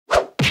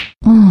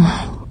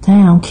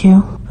Damn,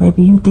 Q.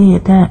 Baby, you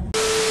did that.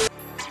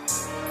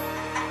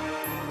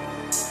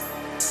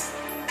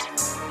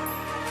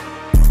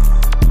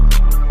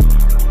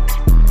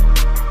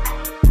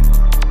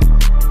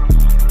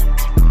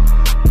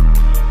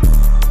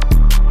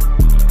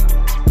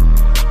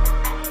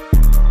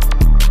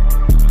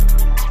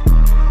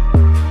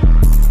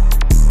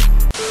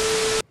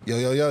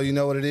 Yo, you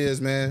know what it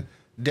is, man.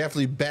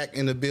 Definitely back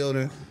in the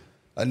building.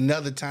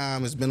 Another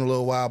time. It's been a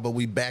little while, but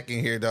we back in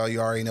here, dog. You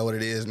already know what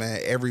it is, man.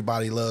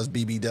 Everybody loves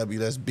BBW.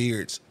 That's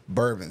Beards,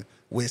 Bourbon,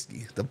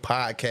 Whiskey, the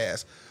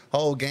podcast.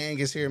 Whole gang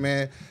is here,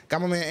 man.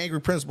 Got my man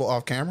Angry Principal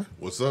off camera.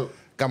 What's up?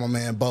 Got my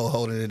man Bo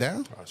holding it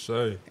down. I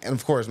say. And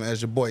of course, man,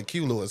 it's your boy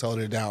Q Lewis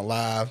holding it down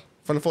live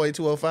from the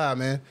 48205,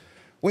 man.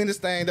 We in this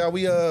thing, dog.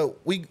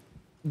 We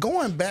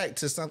going back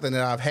to something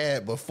that I've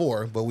had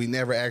before, but we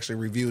never actually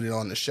reviewed it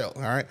on the show,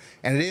 all right?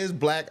 And it is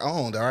black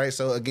owned, all right?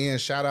 So, again,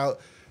 shout out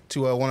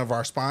to one of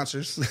our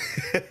sponsors,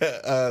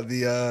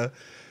 the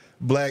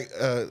black,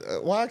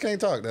 why I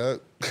can't talk, dog?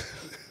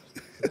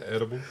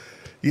 Edible?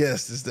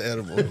 Yes, it's the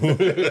edible.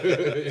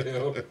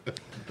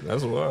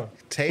 That's why.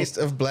 Taste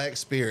of Black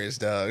Spirits,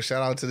 dog.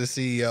 Shout out to the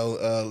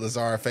CEO,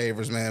 Lazar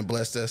Favors, man,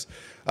 blessed us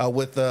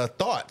with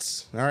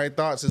Thoughts. All right,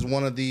 Thoughts is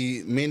one of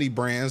the many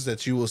brands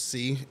that you will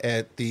see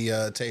at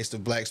the Taste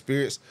of Black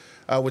Spirits,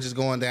 which is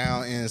going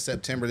down in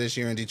September this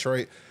year in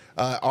Detroit.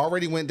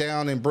 Already went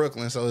down in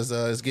Brooklyn, so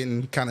it's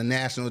getting kind of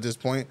national at this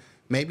point.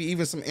 Maybe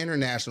even some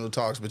international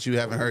talks, but you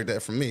haven't heard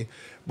that from me.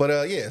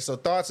 But yeah, so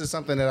Thoughts is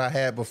something that I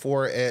had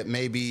before at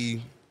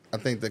maybe, I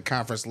think the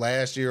conference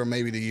last year or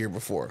maybe the year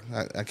before.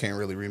 I can't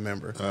really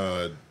remember.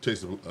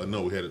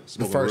 No, we had it.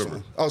 Smoke The first on the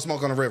River. one. Oh,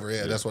 Smoke on the River.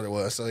 Yeah, that's what it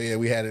was. So yeah,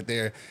 we had it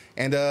there.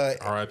 And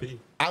R.I.P.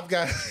 I've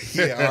got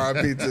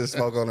R.I.P. to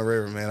Smoke on the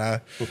River,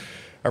 man.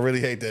 I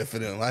really hate that for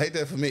them. I hate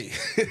that for me.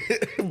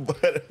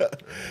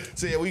 But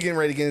so yeah, we getting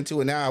ready to get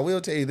into it now. I will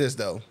tell you this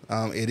though.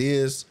 It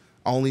is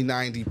only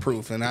 90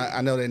 proof, and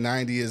I know that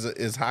 90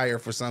 is higher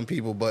for some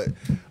people, but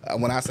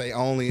when I say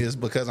only is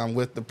because I'm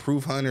with the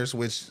proof hunters,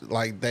 which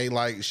like they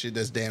like shit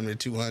that's damn near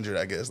 200,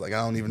 I guess. Like I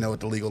don't even know what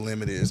the legal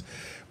limit is,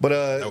 but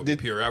that would be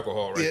pure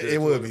alcohol, right?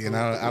 It would be, and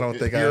I don't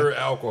think pure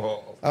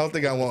alcohol. I don't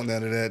think I want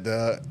none of that,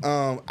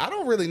 dog. I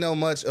don't really know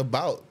much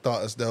about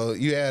Thoughts though.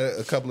 You had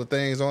a couple of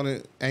things on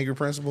it, Angry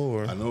Principal,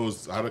 or I know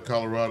it's out of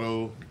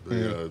Colorado.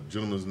 The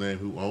gentleman's name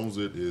who owns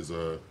it is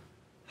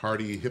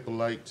Hardy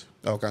Hippolyte.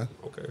 Okay.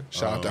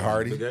 Shout out to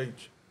Hardy. Big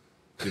H.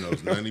 You know,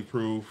 it's 90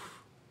 proof.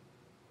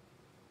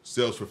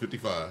 Sells for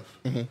 $55.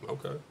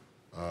 Okay.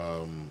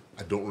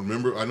 I don't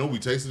remember. I know we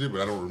tasted it,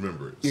 but I don't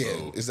remember it. Yeah,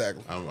 so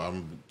exactly.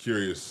 I'm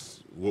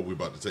curious what we're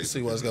about to taste.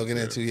 See what's gonna get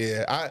into.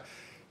 Yeah,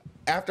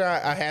 after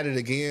I had it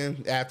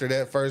again after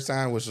that first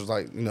time, which was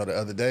like the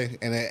other day,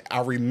 and then I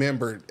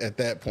remembered at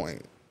that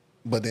point.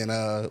 But then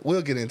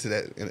we'll get into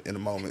that in a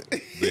moment.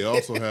 They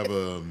also have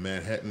a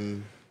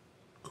Manhattan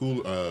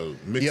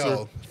mixer.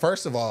 Yo,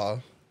 first of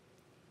all,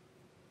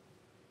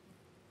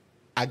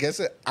 I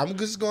guess I'm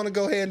just going to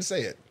go ahead and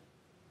say it.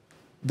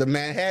 The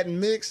Manhattan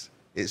mix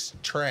is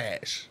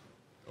trash.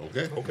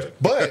 Okay.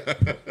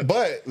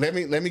 But let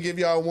me give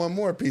y'all one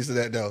more piece of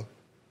that though.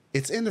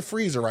 It's in the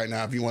freezer right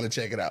now if you want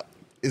to check it out.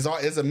 It's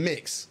a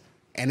mix,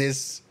 and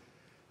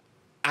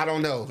I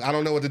don't know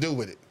what to do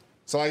with it.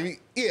 So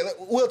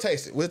we'll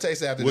taste it. We'll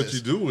taste it after this. What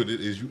you do with it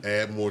is you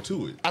add more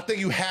to it. I think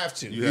you have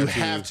to. You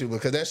have to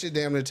because that shit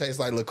damn near tastes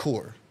like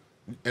liqueur.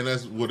 And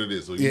that's what it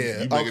is. So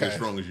you make it as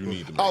strong as you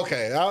need to make it.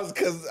 Okay.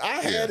 Because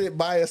I had it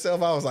by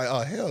itself. I was like,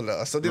 oh, hell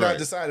no. So then I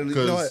decided, you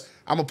know what?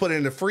 I'm going to put it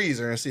in the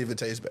freezer and see if it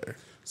tastes better.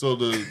 So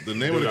the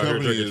name of the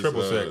company is...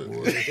 triple sec,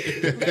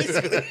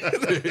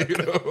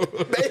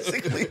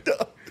 Basically,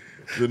 though.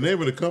 The name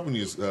of the company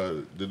is...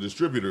 the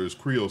distributor is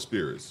Creole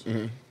Spirits.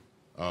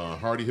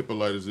 Hardy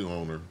Hippolyte is the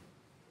owner.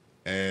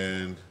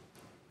 And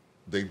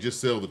they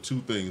just sell the two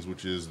things,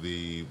 which is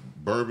the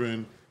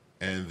bourbon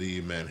and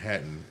the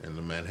Manhattan. And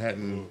the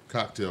Manhattan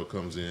cocktail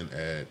comes in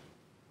at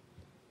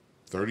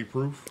 30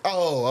 proof.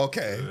 Oh,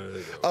 okay.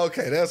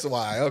 Okay, that's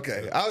why.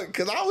 Okay.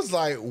 Because I was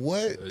like,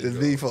 what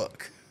the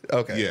fuck?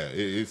 Okay. Yeah,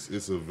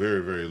 it's a very,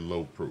 very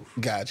low proof.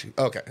 Got you.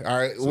 Okay. All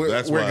right. So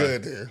we're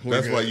good there.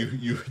 That's why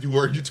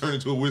you turn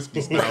into a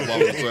whiskey snob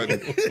all of a sudden.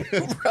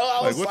 Bro,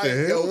 I was what the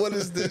hell? Yo, what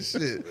is this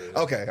shit?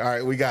 Okay. All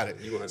right. We got it.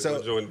 You want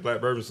to join the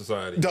Black Bourbon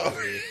Society.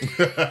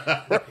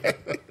 Right.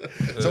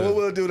 So what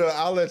we'll do though,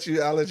 I'll let you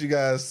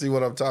guys see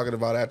what I'm talking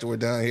about after we're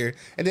done here.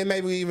 And then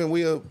maybe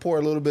we'll pour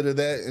a little bit of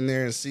that in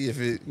there and see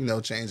if it,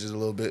 changes a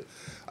little bit.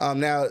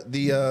 Now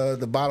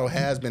the bottle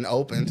has been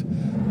opened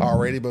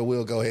already, but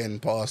we'll go ahead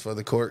and pause for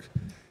the cork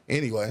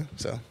anyway.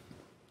 So,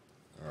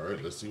 all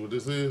right, let's see what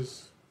this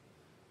is.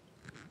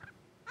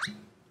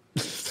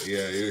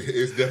 Yeah,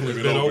 it's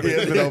definitely been open. Yeah,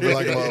 it's been open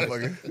like a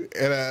motherfucker,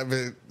 and I've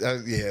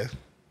been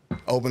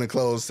open and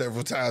closed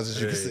several times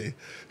as you can see.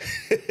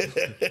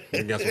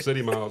 You got some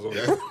city miles on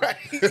it. Right.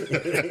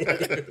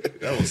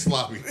 That was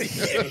sloppy.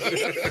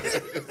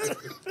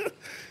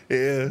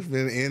 Yeah, it's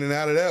been in and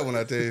out of that one,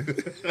 I tell you.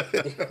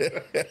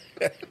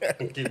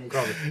 Keep them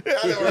coming. Yeah,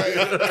 I know, right?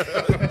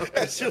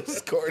 That shit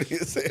was corny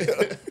as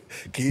hell.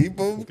 Keep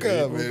them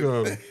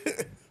coming.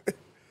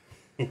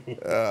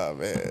 Oh,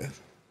 man.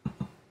 All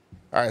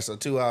right, so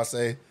 2, I'll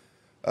say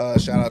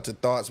shout out to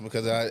Thoughts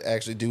because I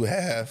actually do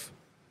have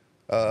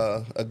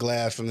a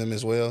glass from them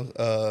as well.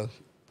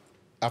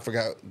 I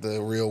forgot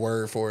the real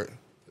word for it.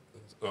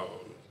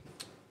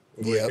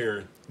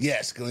 Glencairn.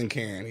 Yes,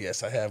 Glencairn.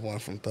 Yes, I have one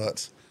from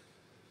Thoughts.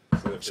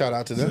 Snifter. Shout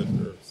out to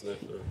them.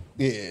 Snifter.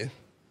 Yeah.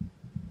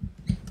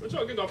 What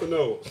y'all getting off the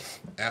nose?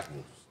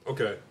 Apples.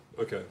 Okay.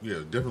 Yeah,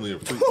 definitely a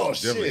fruit. Oh,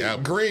 Definitely shit.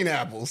 apples. Green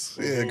apples.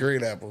 Yeah,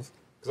 green apples.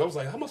 Because I was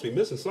like, I must be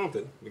missing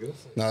something. Because,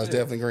 No, it's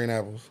definitely green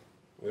apples.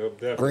 Well,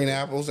 definitely. Green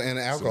apples and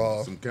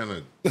alcohol. Some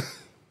kind of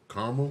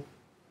caramel.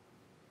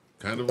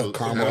 Kind of a caramel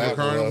kind of a apple,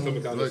 caramel.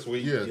 something kind of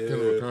sweet. Yeah, Yeah.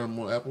 kind of a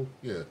caramel apple.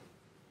 Yeah.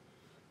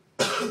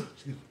 Excuse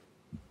me.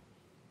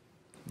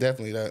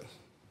 Definitely that.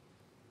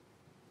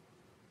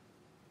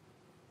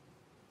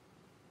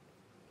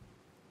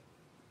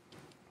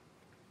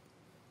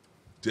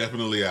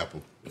 Definitely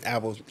apple.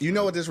 Apples. You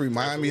know what this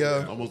remind me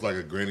of? Almost like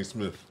a Granny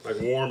Smith. Like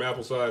warm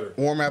apple cider.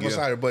 Warm apple Yeah.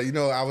 cider. But you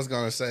know, I was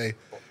going to say,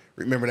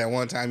 remember that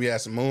one time you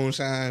had some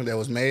moonshine that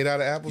was made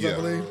out of apples, I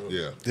believe?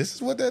 Yeah. This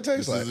is what that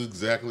tastes This like. is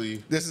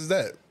exactly. This is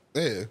that.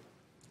 Yeah.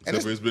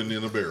 Except for it's been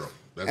in a barrel.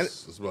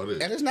 That's about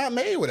it. And it's not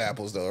made with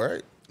apples, though,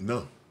 right?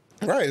 No.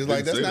 Right. It's like,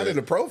 Didn't that's say not that. in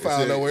the profile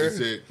It said, nowhere. It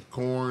said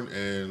corn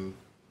and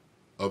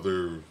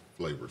other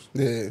flavors.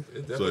 Yeah.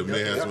 So it may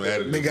have some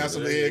additives. They got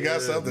some, it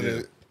got something in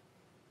it.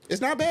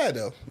 It's not bad,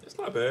 though. It's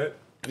not bad.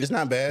 It's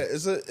not bad.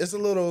 It's a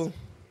little,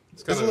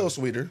 it's a little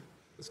sweeter.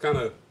 It's kind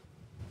of.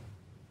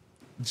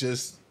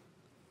 Just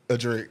a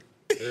drink.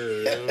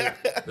 Yeah.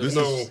 There's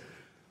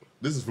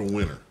This is for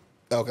winter.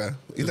 Okay.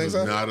 You This think is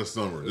so? not a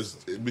summer.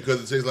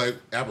 Because it tastes like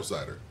apple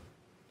cider.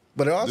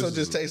 But it also this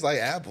just is- tastes like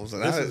apples.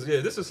 And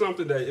This is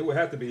something that it would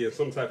have to be in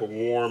some type of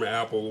warm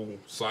apple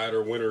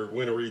cider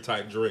wintery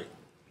type drink,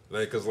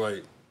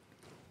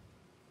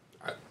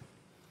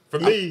 for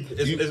me,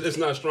 it's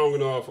not strong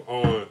enough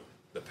on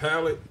the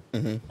palate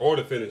or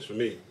the finish for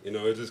me. You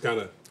know, it's just kind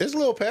of it's a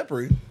little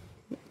peppery.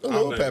 A I'm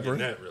little not pepper. getting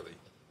that really.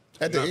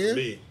 At the Not for end?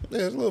 me. Yeah,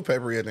 it's a little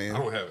peppery at the I end.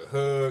 don't have a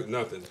hug,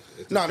 nothing. It's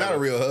just No, not kinda- a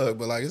real hug,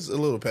 but like it's a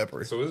little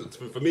peppery. So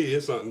for me,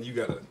 it's something you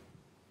gotta.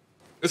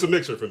 It's a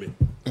mixer for me.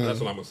 That's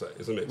what I'm gonna say.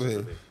 It's a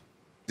mixer for me.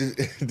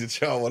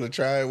 Did y'all want to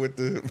try it with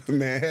the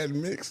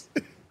Manhattan mix?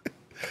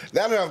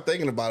 Now that I'm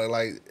thinking about it,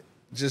 like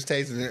just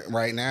tasting it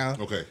right now,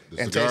 Okay, the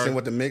and cigar- tasting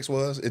what the mix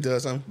was, it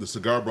does something. The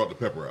cigar brought the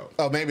pepper out.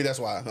 Oh, maybe that's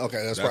why.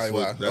 Okay, that's probably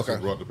why. That's Okay,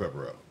 what brought the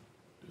pepper out.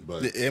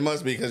 But it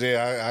must be because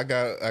I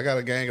got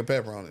a gang of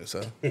pepper on it,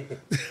 so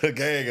a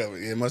gang of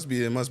it. It must be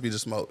the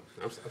smoke.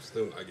 I'm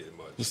still not getting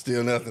much.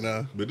 Still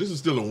nothing, but this is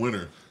still a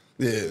winter.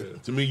 Yeah,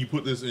 To me, you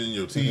put this in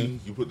your tea.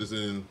 You put this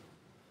in.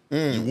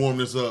 You warm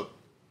this up.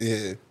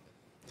 yeah.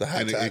 The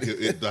hot And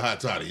toddy. the hot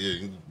toddy. Yeah, you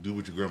can do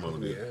what your grandmother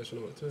did. Yeah, you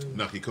know what I'm telling you.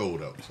 Knock your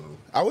cold out. So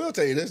I will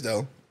tell you this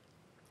though,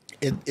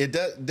 it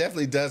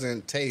definitely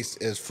doesn't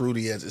taste as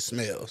fruity as it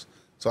smells.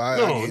 So I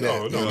No, get that.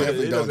 You it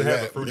definitely don't doesn't do have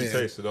that. a fruity Yeah.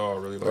 taste at all,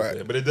 really. Like Right.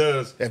 that. But it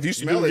does. If you do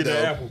smell it, get the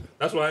though. apple.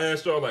 That's why I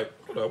asked y'all, like,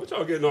 hold on, what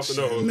y'all getting off the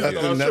nose? I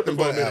thought I was Nothing tripping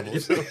for a but minute,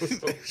 apples. you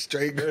know?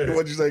 Straight. Yeah.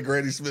 What'd you say,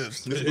 Granny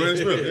Smith's? it's Granny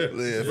Smith.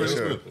 Yeah, Yeah, for Granny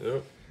sure. Smith.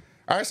 Yep.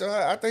 All right, so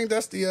I think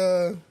that's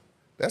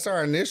that's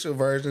our initial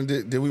version.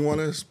 Did we want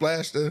to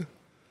splash the?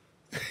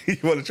 You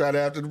want to try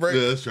that after the break?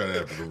 Yeah, let's try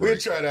that after the We'll break.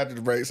 try it after the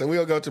break. So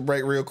we'll go to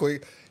break real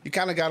quick. You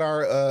kind of got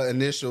our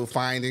initial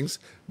findings,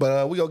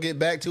 but we gonna get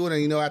back to it.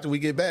 And you know, after we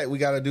get back, we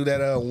got to do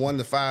that 1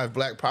 to 5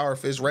 Black Power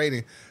Fist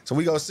rating. So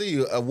we gonna see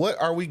what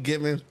are we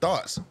giving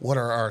thoughts? What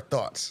are our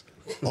thoughts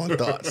on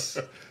thoughts?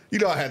 You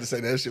know I had to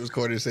say that. That shit was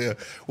corny as hell.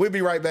 We'll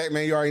be right back,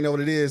 man. You already know what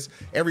it is.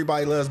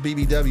 Everybody loves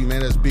BBW,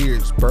 man. That's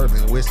Beards,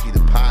 Bourbon, Whiskey, the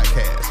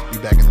podcast. Be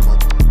back in a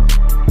moment.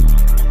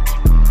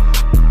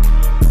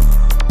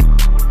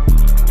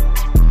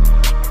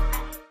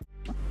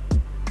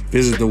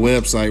 Visit the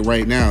website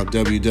right now,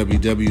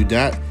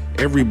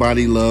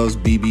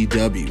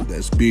 www.everybodylovesbbw.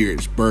 That's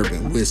Beards,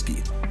 Bourbon,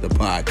 Whiskey, the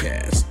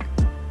podcast.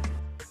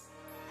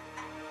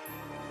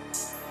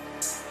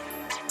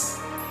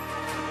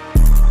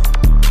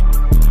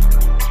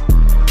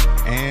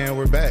 And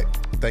we're back.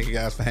 Thank you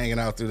guys for hanging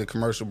out through the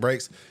commercial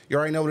breaks. You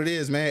already know what it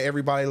is, man.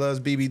 Everybody loves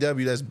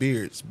BBW. That's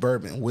Beards,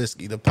 Bourbon,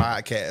 Whiskey, the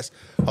podcast.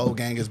 Whole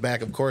gang is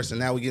back, of course, and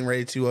now we're getting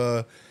ready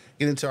to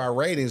get into our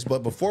ratings.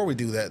 But before we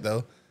do that,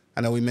 though,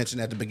 I know we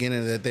mentioned at the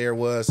beginning that there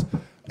was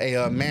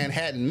a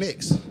Manhattan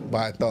mix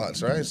by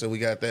Thoughts, right? So we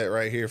got that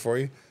right here for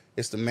you.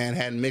 It's the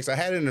Manhattan mix. I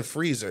had it in the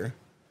freezer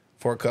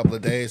for a couple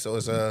of days, so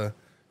it's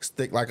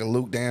stick like a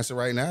Luke dancer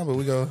right now. But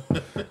we go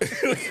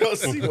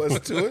see what's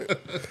to it.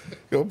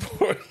 Go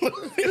pour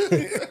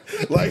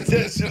like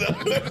that shit up.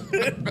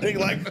 Think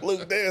like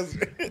Luke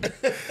dancer.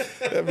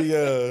 Let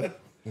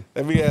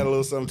me add a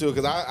little something to it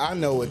because I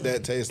know what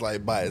that tastes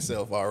like by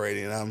itself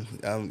already, and I'm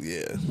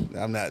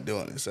not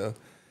doing it. So I'm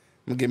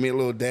gonna give me a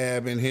little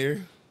dab in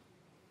here,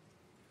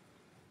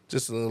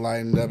 just a little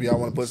lighten it up. Y'all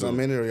want to put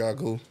something in it, or y'all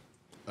cool?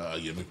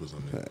 Yeah, me put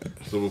some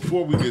in. So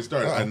before we get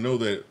started, I know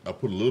that I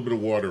put a little bit of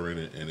water in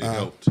it, and it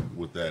helped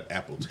with that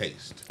apple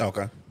taste.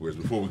 Okay. Whereas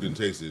before we couldn't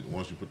taste it,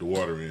 once you put the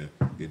water in,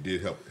 it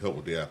did help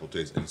with the apple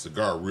taste, and the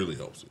cigar really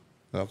helps it.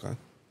 Okay.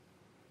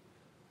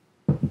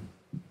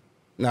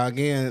 Now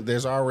again,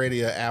 there's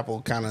already an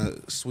apple kind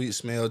of sweet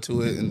smell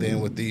to it, and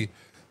then with the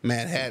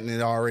Manhattan,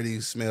 it already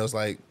smells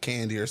like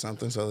candy or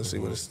something. So let's see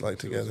what it's like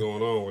together. What's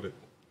going on with it?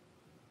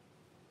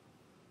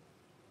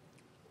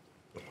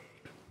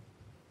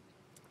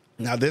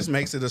 Now this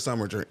makes it a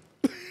summer drink.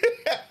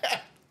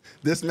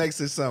 This makes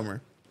it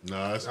summer.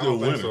 Nah, it's I still don't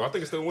think winter. so. I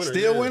think it's still winter.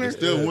 Still yeah. winter? It's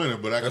still winter,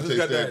 but I can It's taste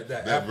got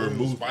that apple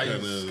vermouth spice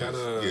kind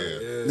of.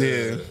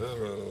 Yeah. I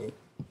don't know.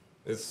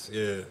 It's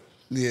Yeah.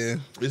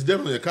 It's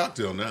definitely a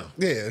cocktail now.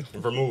 Yeah.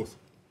 vermouth.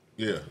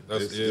 Yeah,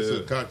 it's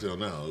a cocktail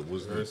now. It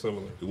was Very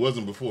similar. It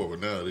wasn't before, but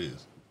now it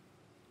is.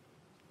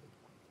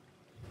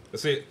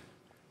 See,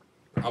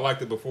 I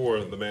liked it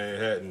before the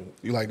Manhattan.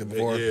 You liked it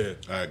before? Yeah.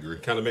 I agree.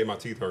 Kind of make my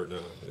teeth hurt now.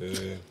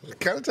 Yeah. It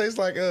kind of tastes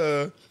like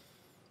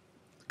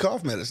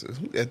cough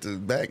medicine at the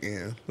back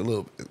end a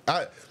little bit.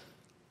 I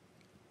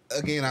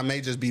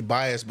may just be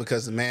biased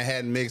because the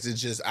Manhattan mix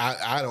is just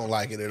I don't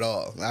like it at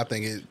all. I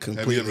think it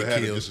completely Have you ever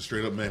had kills. just a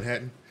straight up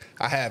Manhattan?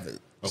 I haven't.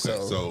 Okay,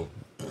 so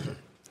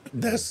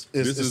this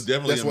is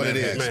definitely that's a what it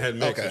Manhattan. is. Manhattan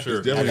mix Okay. for sure.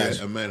 it's definitely I got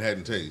you. a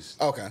Manhattan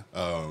taste. Okay.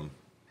 I'm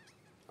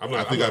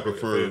not. I think I'm I not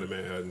prefer- really a fan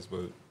of Manhattans,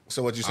 but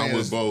So what you're I'm saying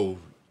with is Bo.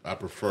 I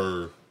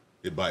prefer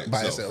it by itself.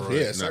 by itself. right?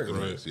 Yeah, Not certainly.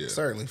 the mix, yeah.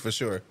 Certainly, for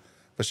sure.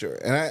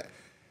 And I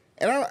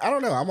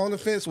don't know. I'm on the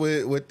fence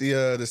with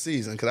the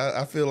season because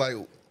I feel like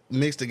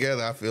mixed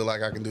together. I feel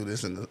like I can do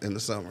this in the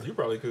summer you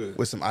probably could.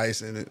 with some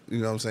ice in it. You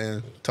know what I'm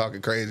saying?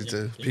 Talking crazy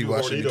to You people do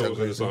I shouldn't be talking Hornitos in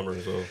the crazy to.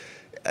 summer, so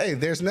Hey,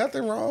 there's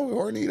nothing wrong with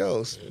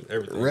Hornitos.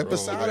 everything.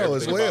 Reposado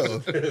as well.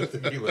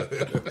 Tequila.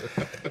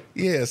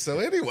 Yeah. So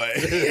anyway.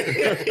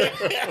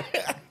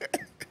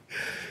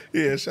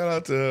 Yeah, shout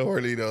out to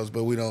Hornitos,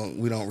 but we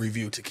don't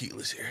review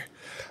tequilas here.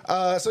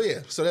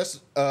 So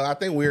that's I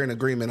think we're in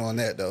agreement on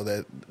that though.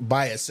 That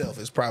by itself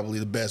is probably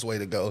the best way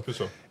to go. For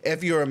sure.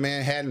 If you're a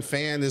Manhattan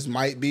fan, this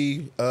might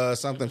be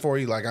something for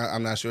you. Like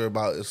I'm not sure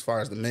about as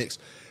far as the mix,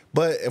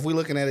 but if we're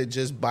looking at it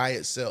just by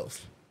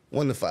itself,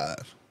 1 to 5,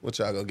 what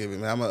y'all gonna give it?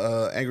 Man, I'm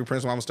a angry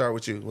principal. I'm gonna start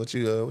with you. What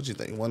you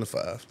think? 1 to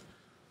 5.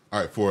 All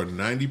right, for a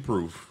 90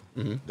 proof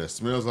that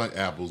smells like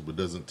apples but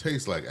doesn't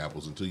taste like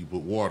apples until you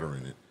put water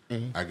in it,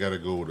 I gotta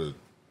go with a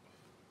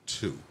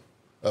 2.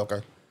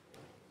 Okay.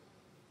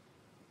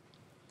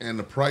 And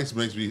the price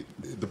is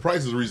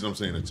the reason I'm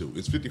saying a 2.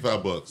 It's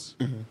 $55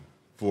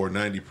 for a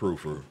 90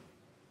 proofer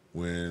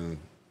when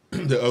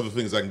the other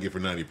things I can get for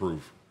 90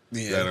 proof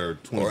that are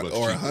 $20 or cheaper.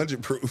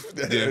 100 proof.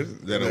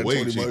 that are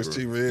way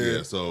cheaper.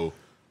 Yeah. So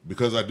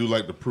because I do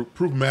like the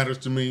proof matters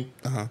to me,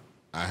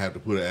 I have to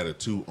put it at a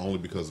 2 only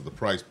because of the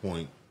price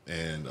point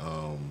and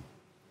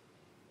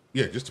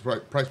just the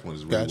price point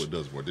is really what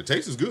does for it. The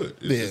taste is good.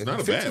 It's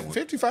not a bad one.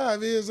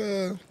 55 is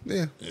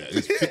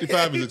It's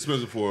 55 is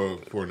expensive for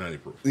a 90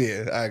 proof.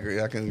 Yeah, I agree.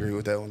 I can agree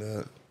with that one.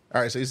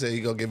 All right, so you say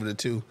you gonna give it a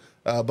 2.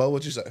 Bo,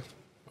 what you say?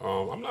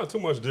 I'm not too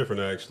much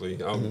different actually.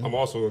 I'm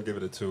also gonna give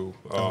it a 2.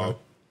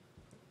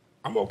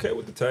 I'm okay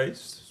with the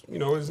taste. You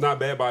know, it's not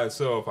bad by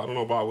itself. I don't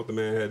know about what the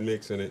Manhattan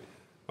mix in it.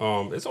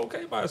 It's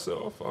okay by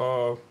itself.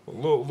 A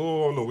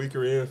little on the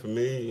weaker end for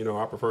me. You know,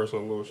 I prefer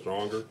something a little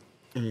stronger.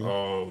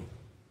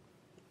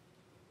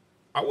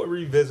 I would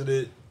revisit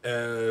it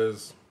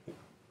as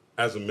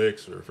a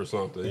mixer for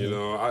something. You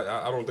know,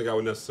 I don't think I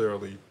would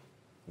necessarily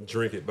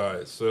drink it by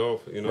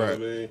itself. You know what I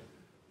mean?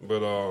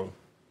 But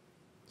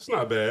it's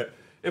not bad.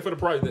 And for the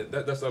price,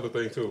 that's the other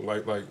thing too.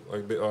 Like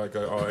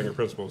our Angry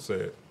Principal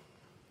said,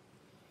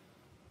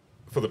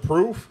 for the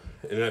proof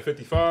and at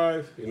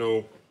 55, you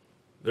know,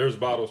 there's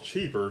bottles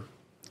cheaper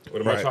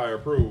with a much higher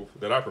proof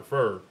that I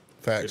prefer.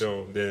 Facts. You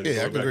know, than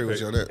Yeah, I can agree with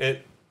you on that. And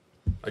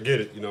I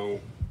get it. You know,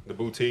 the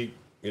boutique,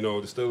 you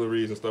know,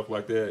 distilleries and stuff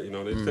like that. You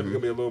know, they're typically gonna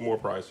be a little more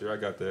pricier. I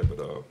got that,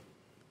 but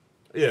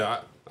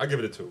yeah, I give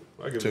it a 2.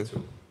 I give it a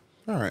 2.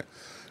 All right.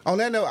 On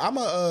that note, I'm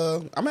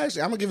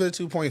gonna give it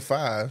a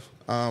 2.5.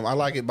 I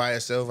like it by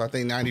itself. I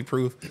think 90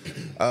 proof,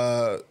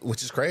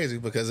 which is crazy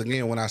because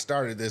again, when I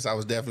started this, I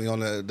was definitely on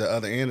the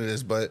other end of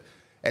this. But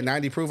at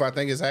 90 proof, I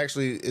think it's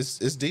actually it's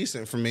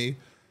decent for me,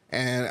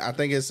 and I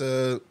think it's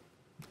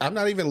I'm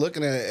not even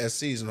looking at it as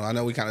seasonal. I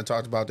know we kind of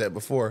talked about that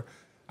before.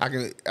 I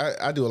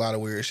do a lot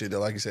of weird shit though,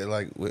 like you said,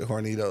 like with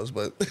Hornitos,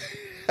 but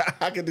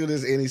I can do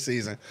this any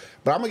season.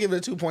 But I'm gonna give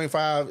it a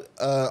 2.5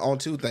 on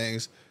 2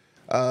 things.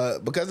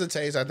 Because of the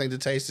taste, I think the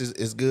taste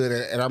is good,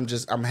 and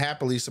I'm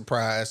happily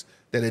surprised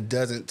that it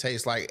doesn't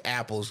taste like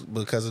apples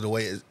because of the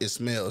way it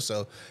smells.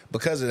 So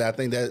because of that, I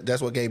think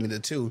that's what gave me the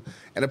 2.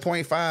 And the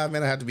 0.5,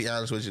 man, I have to be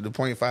honest with you, the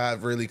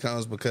 0.5 really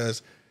comes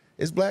because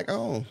it's black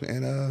owned,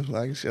 and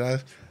like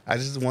shit, I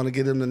just want to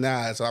give them the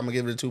nod, so I'm gonna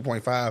give it a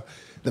 2.5.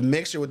 The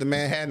mixture with the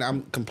Manhattan,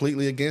 I'm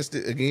completely against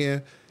it.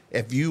 Again,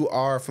 if you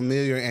are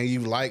familiar and you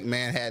like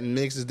Manhattan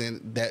mixes,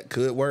 then that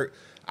could work.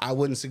 I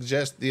wouldn't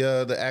suggest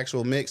the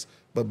actual mix.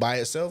 But by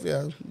itself,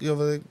 yeah, give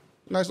it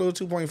a nice little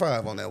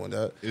 2.5 on that one,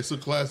 dog. It's a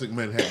classic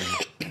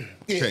Manhattan.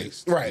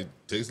 taste. Right. It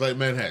tastes like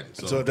Manhattan.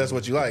 So if that's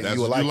what you like, that's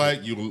you will what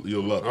like you like,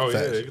 you'll love it. Oh yeah,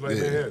 Facts. you like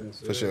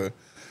Manhattans for sure.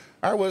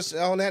 All right,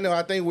 well, on that note,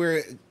 I think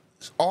we're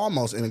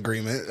almost in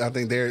agreement. I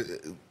think they're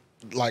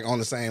like on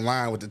the same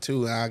line with the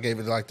 2, and I gave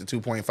it like the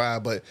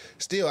 2.5. But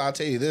still, I'll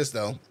tell you this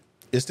though,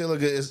 it's still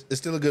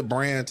a good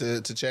brand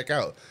to check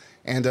out.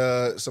 And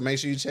so make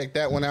sure you check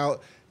that one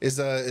out. It's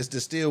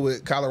distilled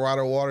with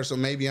Colorado water, so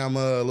maybe I'm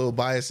a little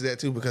biased to that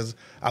too because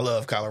I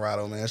love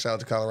Colorado, man. Shout out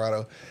to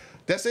Colorado.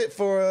 That's it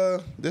for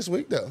this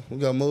week though. We're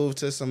gonna move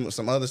to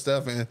some other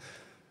stuff, and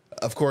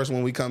of course,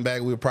 when we come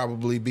back, we'll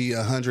probably be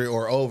 100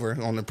 or over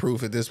on the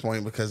proof at this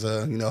point because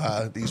you know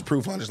how these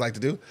proof hunters like to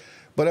do.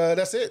 But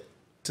that's it.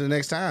 Till the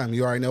next time,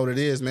 you already know what it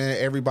is, man.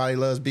 Everybody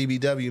loves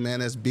BBW, man.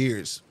 That's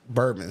beers,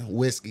 bourbon,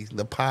 whiskey,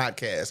 the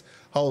podcast.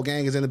 Whole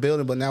gang is in the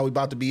building, but now we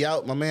about to be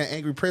out. My man,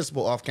 Angry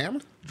Principal, off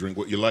camera. Drink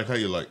what you like, how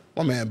you like.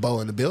 My man,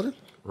 Bo, in the building.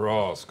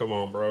 Ross, come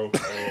on, bro.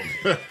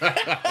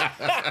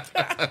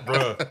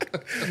 Bro.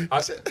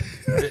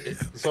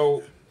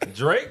 So,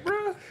 Drake,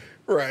 bro?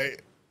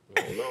 Right.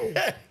 Oh,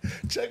 no.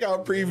 Check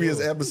out previous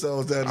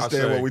episodes to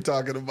understand what we're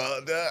talking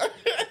about.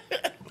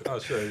 I'll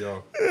show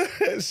y'all.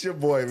 It's your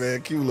boy,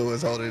 man. Q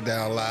Lewis holding it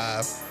down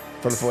live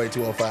from the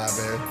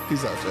 48205, man.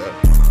 Peace out,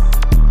 y'all.